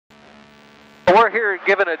We're here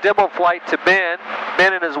giving a demo flight to Ben.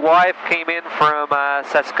 Ben and his wife came in from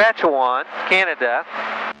Saskatchewan, Canada,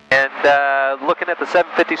 and looking at the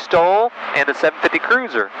 750 Stoll and the 750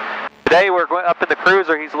 Cruzer. Today we're going up in the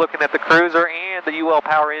Cruzer. He's looking at the Cruzer and the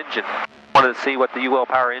ULPower engine. Wanted to see what the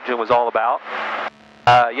ULPower engine was all about.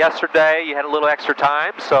 Yesterday you had a little extra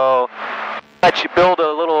time, so let you build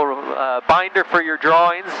a little binder for your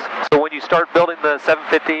drawings, so when you start building the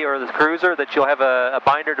 750 or the Cruzer, that you'll have a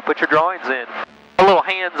binder to put your drawings in. A little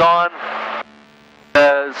hands-on,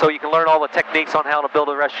 so you can learn all the techniques on how to build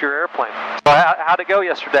the rest of your airplane. So how'd it go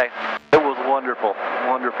yesterday? It was wonderful,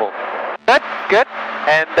 wonderful. Good, good.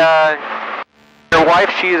 And your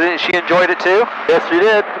wife, she enjoyed it too? Yes, she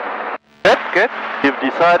did. Good, good. We've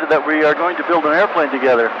decided that we are going to build an airplane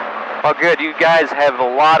together. Well, good. You guys have a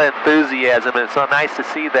lot of enthusiasm, and it's so nice to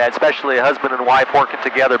see that, especially a husband and wife working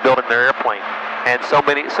together building their airplane. And so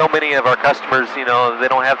many of our customers, you know, they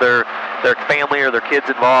don't have their family or their kids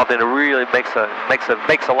involved, and it really makes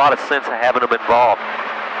a lot of sense of having them involved.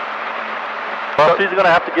 Well, she's going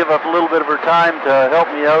to have to give up a little bit of her time to help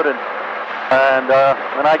me out, and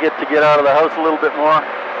when I get out of the house a little bit more.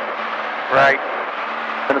 Right.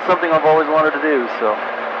 And it's something I've always wanted to do, so.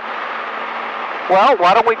 Well,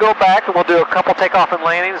 why don't we go back and we'll do a couple takeoff and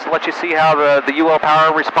landings, let you see how the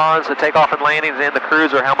ULPower responds to takeoff and landings and the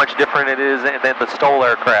Cruzer, how much different it is than the Stoll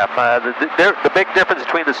aircraft. The big difference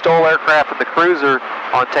between the Stoll aircraft and the Cruzer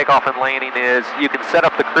on takeoff and landing is you can set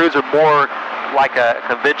up the Cruzer more like a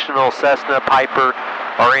conventional Cessna, Piper,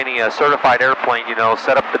 or any certified airplane, you know,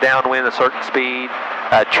 set up the downwind a certain speed,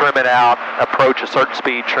 trim it out, approach a certain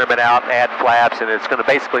speed, trim it out, add flaps, and it's going to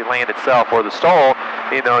basically land itself. Or the Stoll,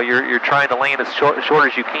 you know, you're trying to land as short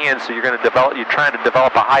as you can, so you're trying to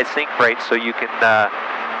develop a high sink rate so you can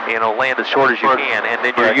you know, land as short as you can, and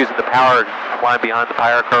then you're using the power flying behind the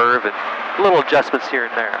power curve and little adjustments here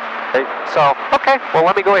and there. So, okay, well,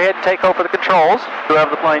 let me go ahead and take over the controls. You have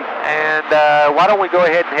the plane. And why don't we go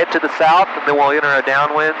ahead and head to the south, and then we'll enter a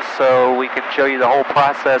downwind so we can show you the whole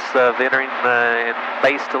process of entering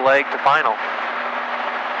base to leg to final.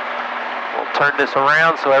 We'll turn this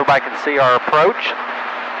around so everybody can see our approach.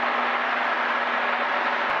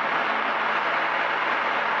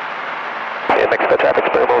 Okay, Mexico traffic,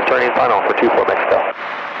 Springville turning final for 24 Mexico.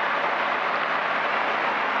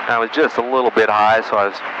 I was just a little bit high, so I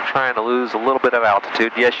was trying to lose a little bit of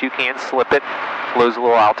altitude. Yes, you can slip it, lose a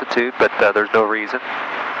little altitude, but there's no reason.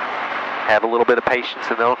 Have a little bit of patience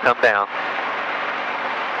and they'll come down.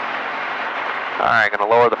 Alright, going to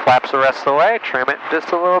lower the flaps the rest of the way, trim it just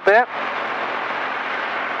a little bit.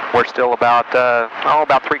 We're still about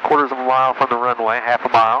 3/4 of a mile from the runway, half a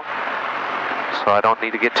mile. So I don't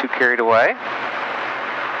need to get too carried away.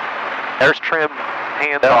 There's trim,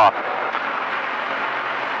 hands off.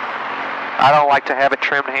 I don't like to have it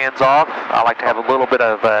trimmed hands off. I like to have a little bit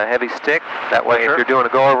of heavy stick. That way, if you're doing a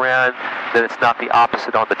go around, then it's not the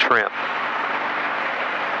opposite on the trim.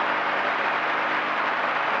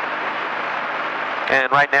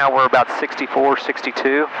 And right now we're about 64,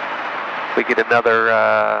 62. We get another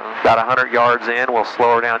about 100 yards in, we'll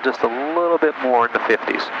slow her down just a little bit more in the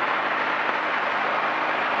 50s.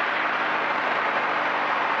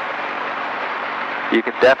 You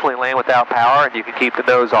can definitely land without power, and you can keep the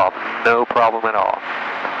nose off, no problem at all.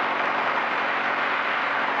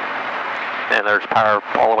 And there's power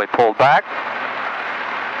all the way pulled back.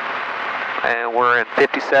 And we're in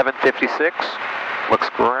 57, 56. Looks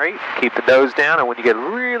great. Keep the nose down, and when you get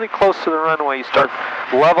really close to the runway, you start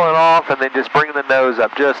leveling off and then just bringing the nose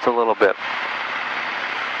up just a little bit.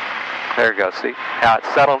 There you go. See how it's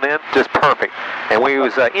settled in? Just perfect. And we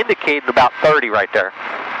was indicating about 30 right there.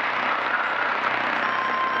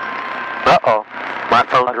 Uh-oh, my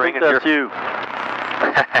phone's ringing. That's you.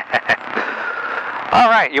 All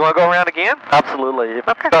right, you want to go around again? Absolutely, if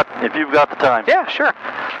you've got the time. Yeah, sure.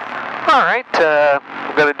 All right,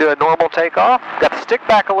 we're going to do a normal takeoff. Got to stick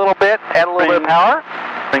back a little bit, add a little bit of power.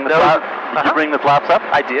 Bring the flaps. Did you bring the flaps up?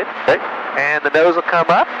 I did. Okay. And the nose will come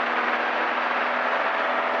up.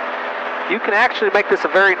 You can actually make this a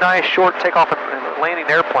very nice short takeoff and landing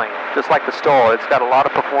airplane, just like the Stoll. It's got a lot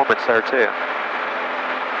of performance there too.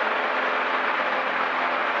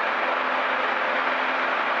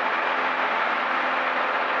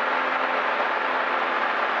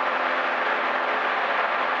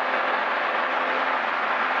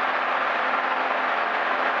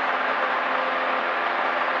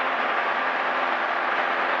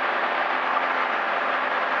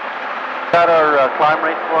 Got our climb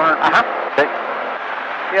rate for her? Okay.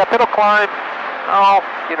 Yeah, if it'll climb,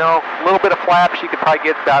 you know, a little bit of flaps, you could probably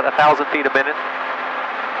get about 1,000 feet a minute.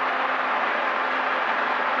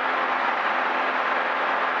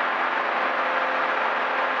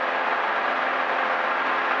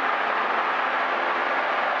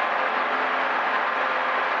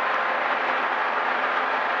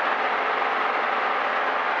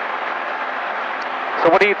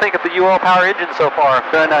 What do you think of the ULPower engine so far?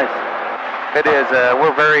 Very nice. It is.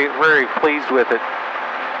 We're very, very pleased with it.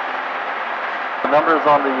 The numbers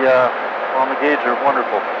on the gauge are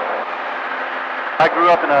wonderful. I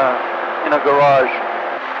grew up in a garage.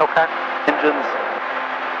 Okay. Engines.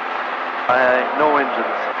 No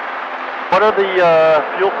engines. What are the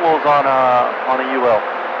fuel flows on a UL?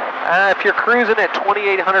 If you're cruising at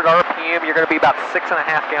 2,800 RPM, you're going to be about 6.5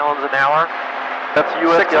 gallons an hour. That's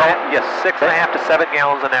US gallons? Yes, 6.5 to 7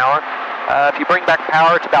 gallons an hour. If you bring back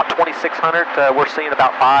power, it's about 2,600. We're seeing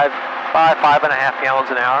about 5.5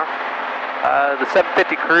 gallons an hour. The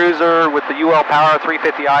 750 Cruzer with the ULPower 350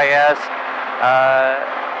 IS,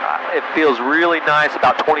 it feels really nice,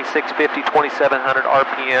 about 2,650, 2,700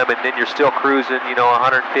 RPM, and then you're still cruising,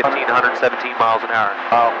 115, 117 miles an hour.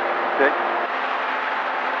 Wow. Okay.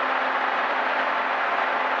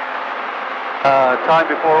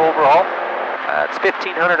 Time before overhaul? It's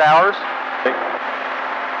 1,500 hours. Okay.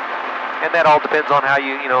 And that all depends on how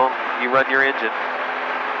you run your engine.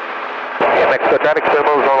 Yeah, Mexico traffic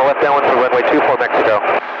thermals on the left downwind for runway 24 Mexico.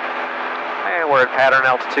 And we're at pattern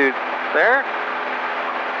altitude there.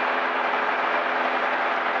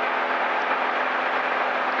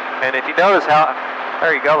 And if you notice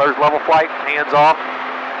there you go, there's level flight, hands off.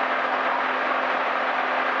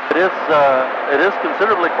 It is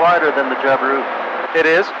considerably quieter than the Jabiru. It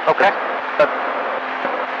is? Okay. At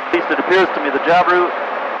least it appears to me the Jabiru.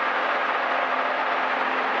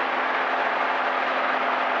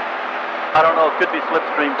 I don't know, it could be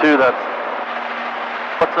slipstream too.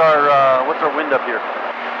 What's our wind up here?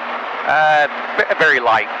 Very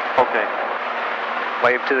light. Okay.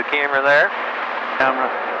 Wave to the camera there. Camera.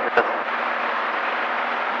 Yes.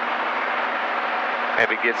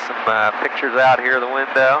 Maybe get some pictures out here of the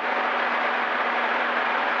window.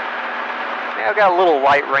 Yeah, I've got a little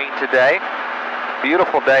light rain today.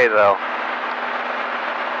 Beautiful day though.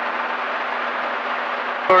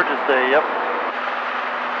 Gorgeous day, yep.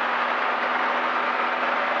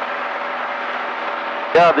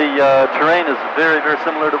 Yeah, the terrain is very, very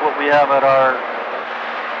similar to what we have at our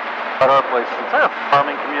place. It's a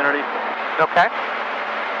farming community. Okay.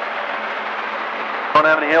 Don't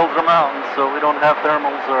have any hills or mountains, so we don't have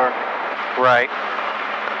thermals or... Right.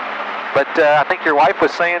 But I think your wife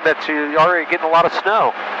was saying that you're already getting a lot of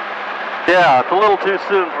snow. Yeah, it's a little too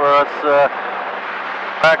soon for us.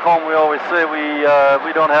 Back home we always say we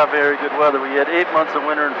don't have very good weather. We had 8 months of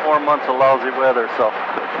winter and 4 months of lousy weather, so...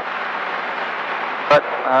 But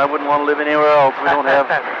I wouldn't want to live anywhere else. We don't have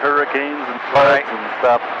hurricanes and floods and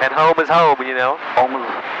stuff. And home is home, Home is...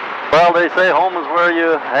 Well, they say home is where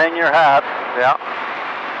you hang your hat. Yeah.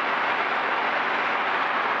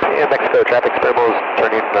 And Mexico traffic thermals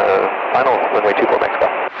turning final runway 24 Mexico.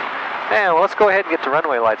 Yeah, well, let's go ahead and get the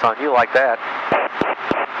runway lights on. You like that?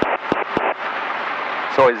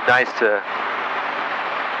 It's always nice to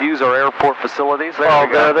use our airport facilities.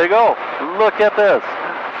 There they go. Look at this.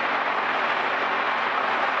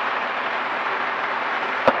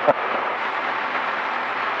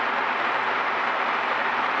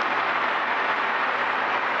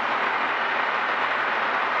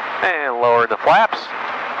 And lowering the flaps.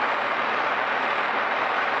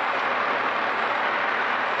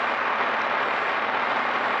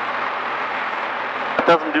 It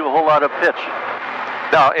doesn't do a whole lot of pitch.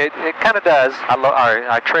 No, it kind of does.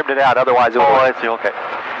 I trimmed it out, otherwise it would. Oh, I see, okay.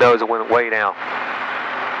 Nose, it went way down.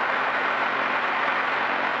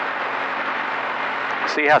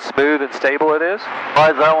 See how smooth and stable it is?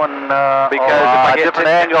 Why is that one? Because if I get different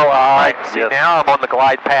angle. Right, see, now I'm on the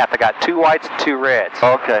glide path. I got 2 whites and 2 reds.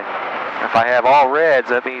 Okay. If I have all reds,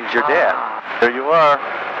 that means you're dead. There you are.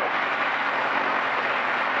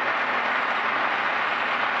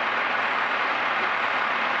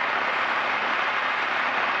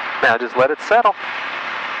 Now just let it settle.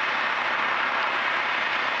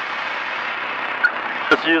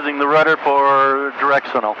 Just using the rudder for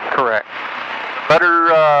directional. Correct.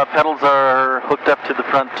 Rudder pedals are hooked up to the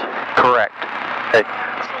front. Correct. Okay.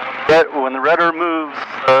 But when the rudder moves,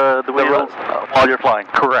 the wheels while you're flying.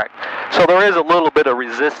 Correct. So there is a little bit of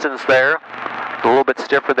resistance there. A little bit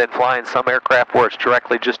stiffer than flying some aircraft where it's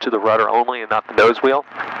directly just to the rudder only and not the nose wheel.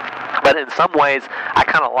 But in some ways, I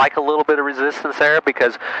kind of like a little bit of resistance there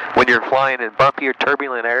because when you're flying in bumpy or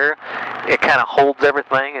turbulent air, it kind of holds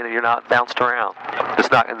everything and you're not bounced around. It's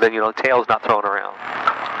not, and then the tail's not thrown around.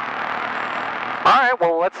 All right,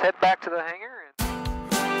 well, let's head back to the hangar.